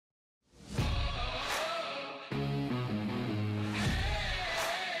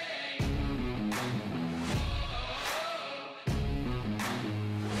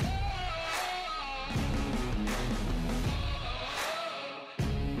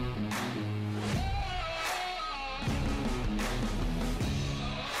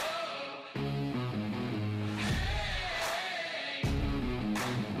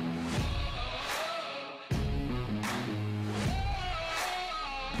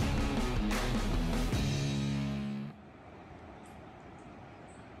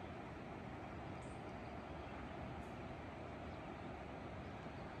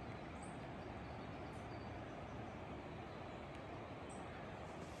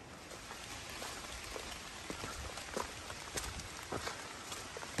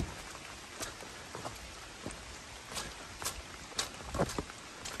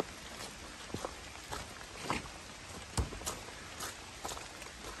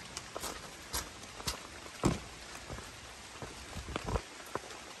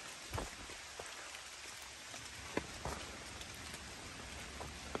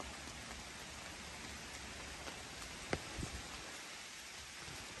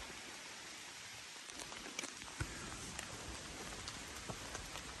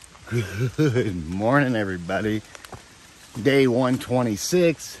Good morning, everybody. Day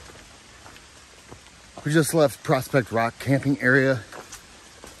 126. We just left Prospect Rock camping area.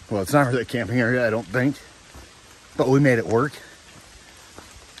 Well, it's not really a camping area, I don't think, but we made it work.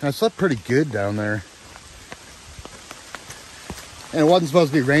 I slept pretty good down there. And it wasn't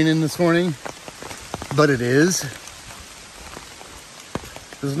supposed to be raining this morning, but it is.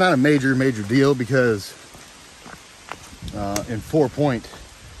 This is not a major deal because in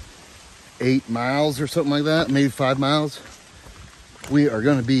 4.8 miles or something like that, maybe 5 miles, we are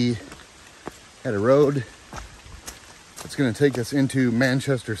going to be at a road that's going to take us into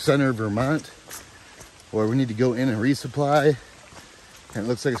Manchester Center, Vermont, where we need to go in and resupply. And it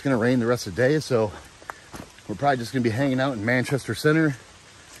looks like it's going to rain the rest of the day, so we're probably just going to be hanging out in Manchester Center,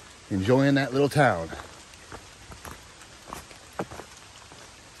 enjoying that little town.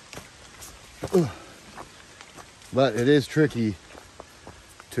 But it is tricky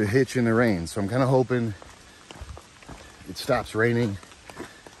to hitch in the rain, so I'm kind of hoping it stops raining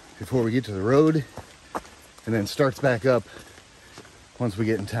before we get to the road and then starts back up once we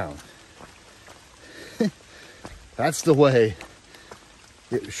get in town. That's the way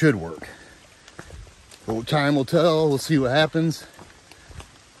it should work. But time will tell. We'll see what happens.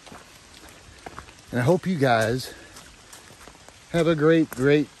 And I hope you guys have a great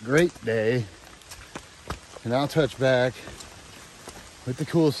day. And I'll touch back with the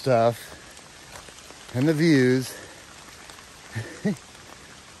cool stuff and the views.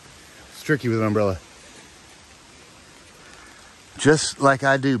 It's tricky with an umbrella. Just like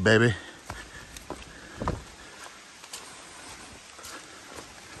I do, baby.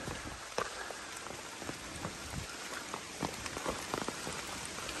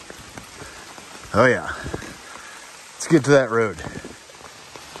 Oh yeah. Let's get to that road.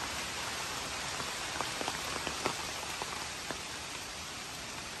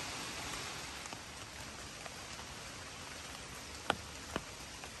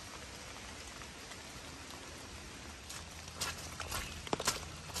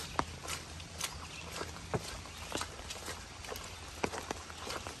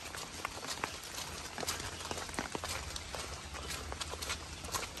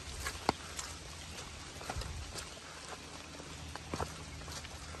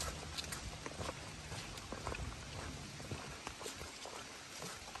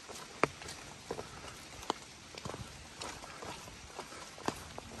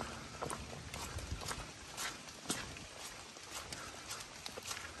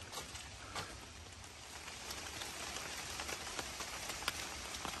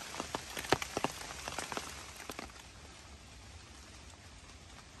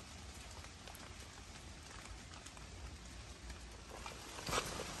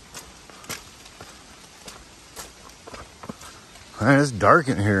 Man, it's dark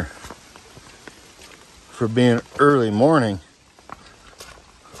in here for being early morning.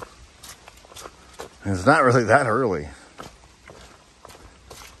 And it's not really that early.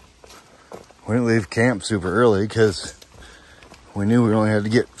 We didn't leave camp super early because we knew we only had to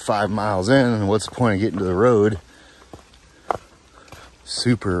get 5 miles in, and what's the point of getting to the road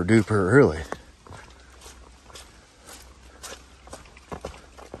super duper early?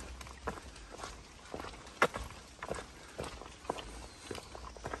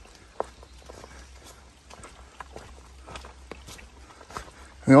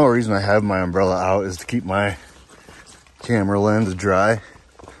 The only reason I have my umbrella out is to keep my camera lens dry.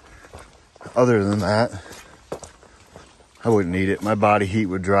 Other than that, I wouldn't need it. My body heat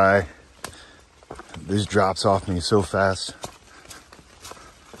would dry. This drops off me so fast.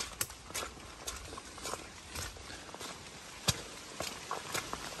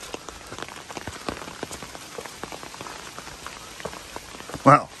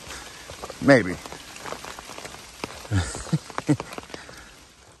 Well, maybe.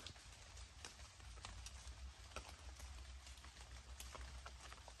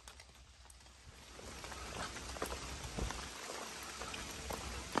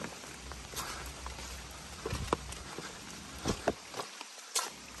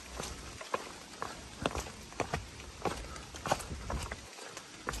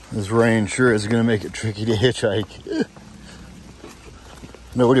 This rain sure is going to make it tricky to hitchhike.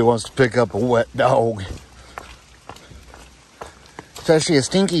 Nobody wants to pick up a wet dog. Especially a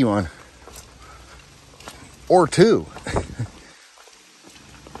stinky one. Or two.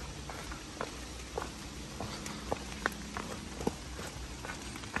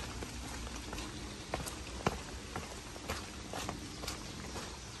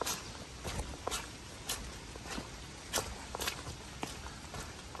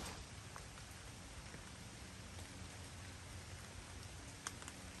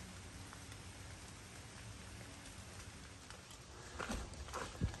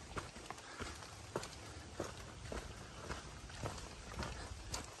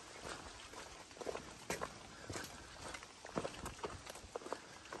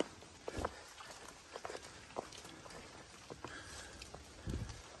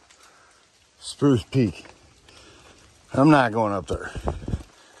 Spruce Peak. I'm not going up there.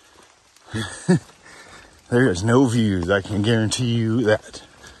 There is no views, I can guarantee you that.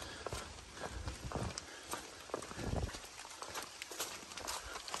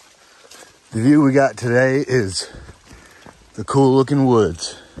 The view we got today is the cool looking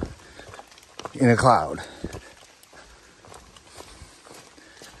woods in a cloud.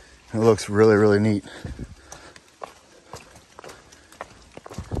 It looks really, really neat.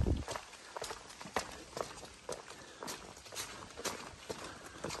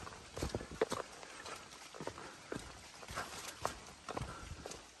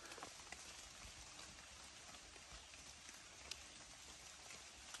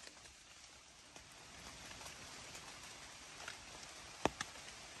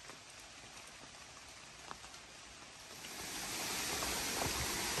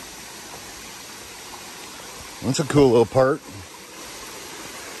 That's a cool little part.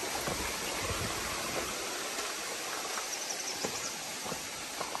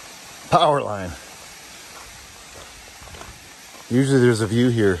 Power line. Usually there's a view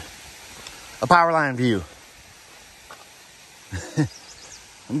here. A power line view.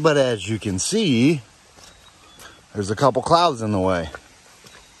 But as you can see, there's a couple clouds in the way.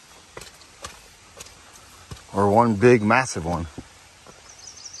 Or one big massive one.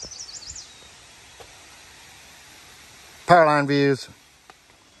 Power line views.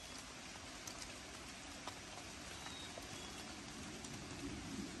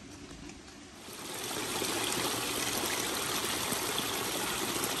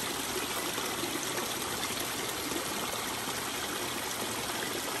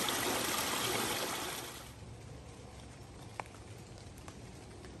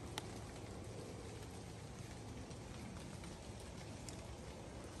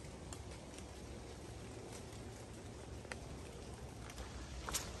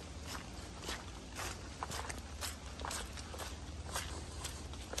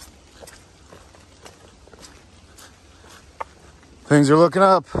 Things are looking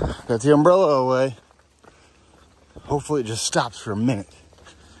up. Got the umbrella away. Hopefully it just stops for a minute.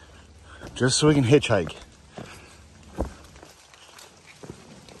 Just so we can hitchhike.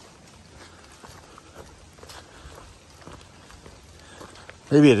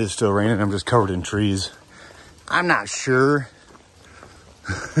 Maybe it is still raining. I'm just covered in trees. I'm not sure.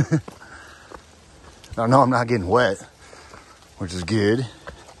 I know I'm not getting wet, which is good.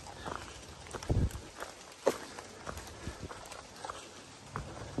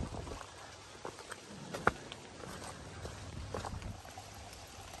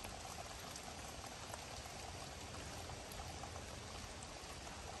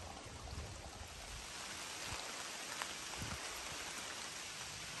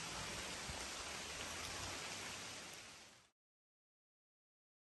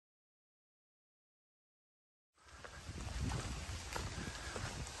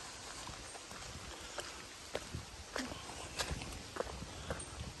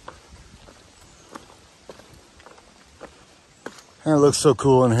 And it looks so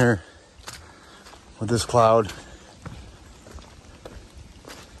cool in here with this cloud.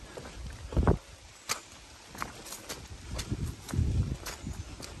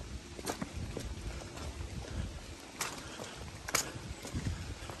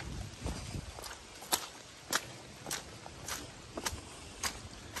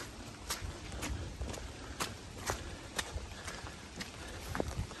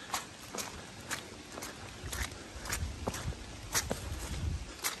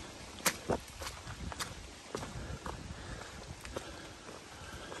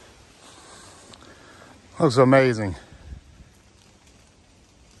 Looks amazing.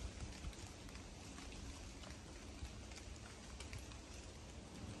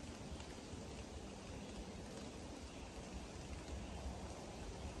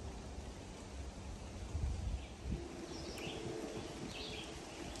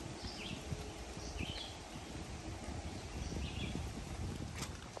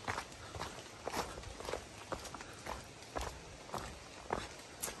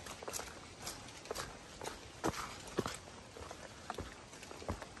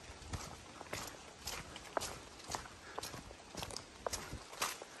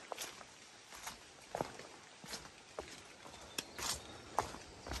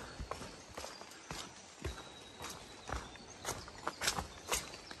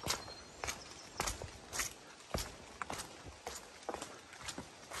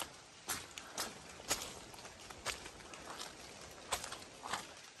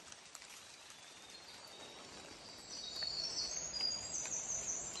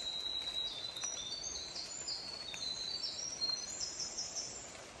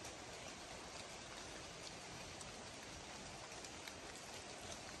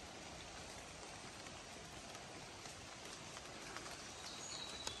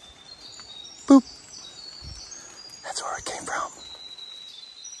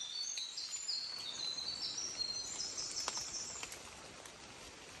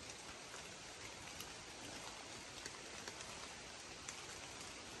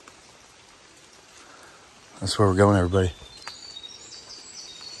 That's where we're going, everybody.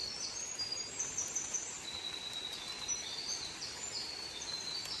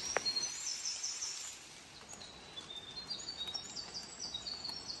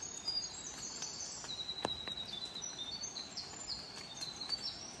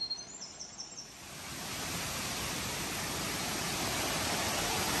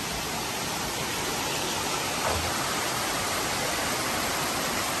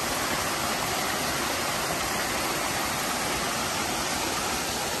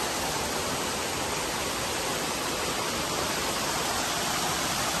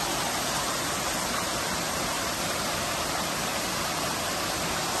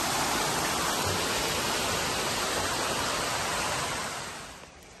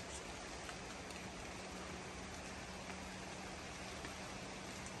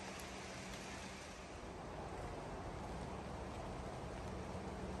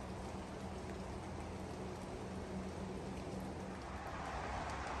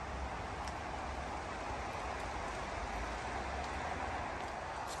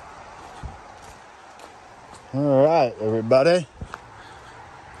 All right, everybody.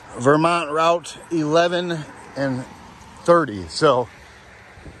 Vermont Route 11 and 30. So,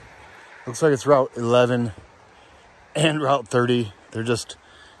 looks like it's Route 11 and Route 30. They're just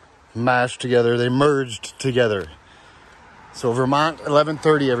mashed together. They merged together. So, Vermont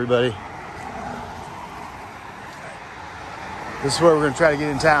 1130, everybody. This is where we're going to try to get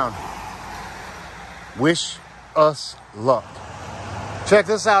in town. Wish us luck. Check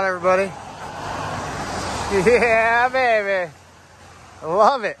this out, everybody. Yeah, baby.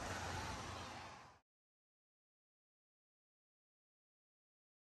 Love it.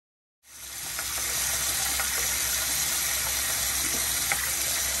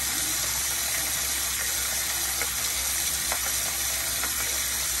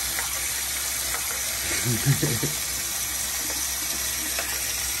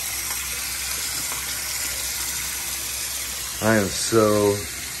 I am so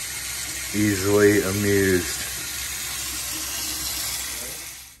easily amused.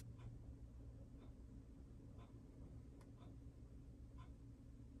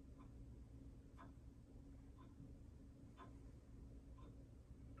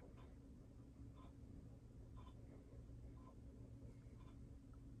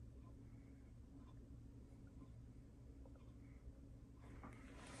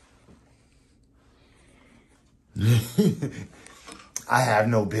 I have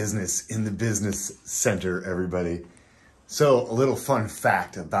no business in the business center, everybody. So a little fun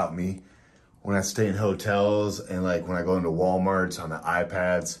fact about me, when I stay in hotels and like when I go into Walmarts on the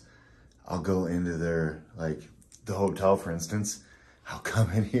iPads, I'll go into their, like the hotel, for instance, I'll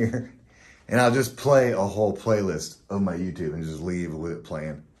come in here and I'll just play a whole playlist of my YouTube and just leave with it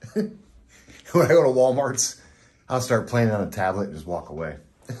playing. When I go to Walmart's, I'll start playing on a tablet and just walk away.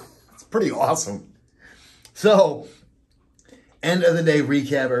 It's pretty awesome. So, end of the day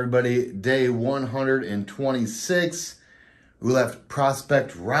recap, everybody. Day 126. We left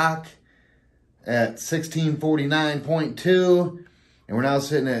Prospect Rock at 1649.2. And we're now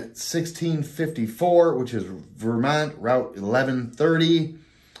sitting at 1654, which is Vermont Route 1130.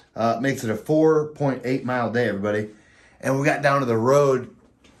 Makes it a 4.8 mile day, everybody. And we got down to the road,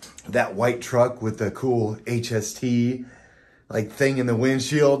 that white truck with the cool HST like thing in the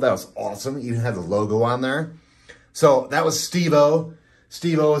windshield. That was awesome. It even had the logo on there. So that was Steve-O.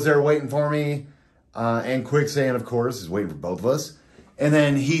 Steve-O was there waiting for me. And Quicksand, of course, is waiting for both of us. And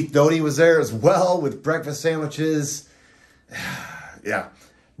then Heath Doty was there as well with breakfast sandwiches. Yeah.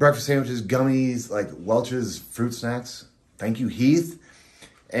 Breakfast sandwiches, gummies, like Welch's fruit snacks. Thank you, Heath.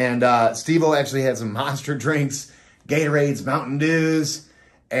 And Steve-O actually had some monster drinks, Gatorades, Mountain Dews,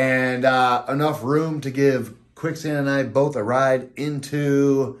 and enough room to give Quicksand and I both a ride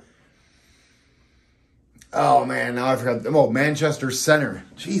into, oh man, now I forgot, oh, Manchester Center.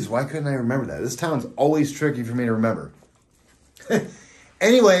 Jeez, why couldn't I remember that? This town's always tricky for me to remember.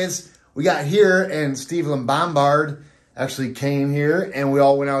 Anyways, we got here and Steve Bombard actually came here and we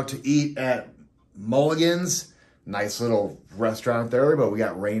all went out to eat at Mulligan's. Nice little restaurant there, but we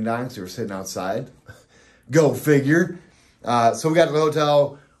got rained on because we were sitting outside. Go figure. So we got to the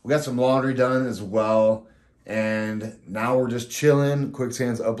hotel. We got some laundry done as well. And now we're just chilling.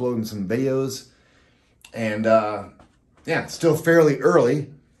 Quicksand's uploading some videos. And, yeah, it's still fairly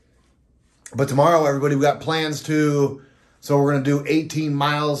early. But tomorrow, everybody, we got plans to... So we're going to do 18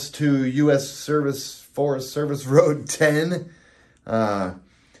 miles to U.S. Forest Service Road 10.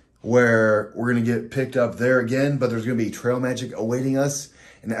 Where we're going to get picked up there again. But there's going to be trail magic awaiting us.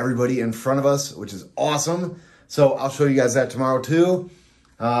 And everybody in front of us, which is awesome. So I'll show you guys that tomorrow, too.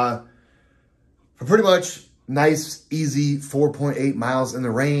 For pretty much nice, easy 4.8 miles in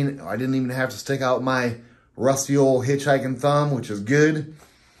the rain. I didn't even have to stick out my rusty old hitchhiking thumb, which is good.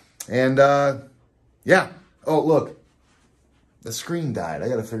 And yeah. Oh, look. The screen died. I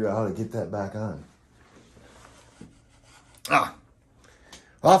got to figure out how to get that back on.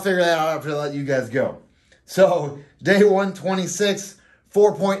 I'll figure that out after I let you guys go. So, day 126,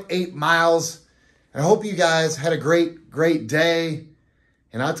 4.8 miles. I hope you guys had a great day.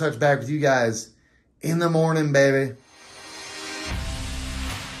 And I'll touch back with you guys in the morning, baby.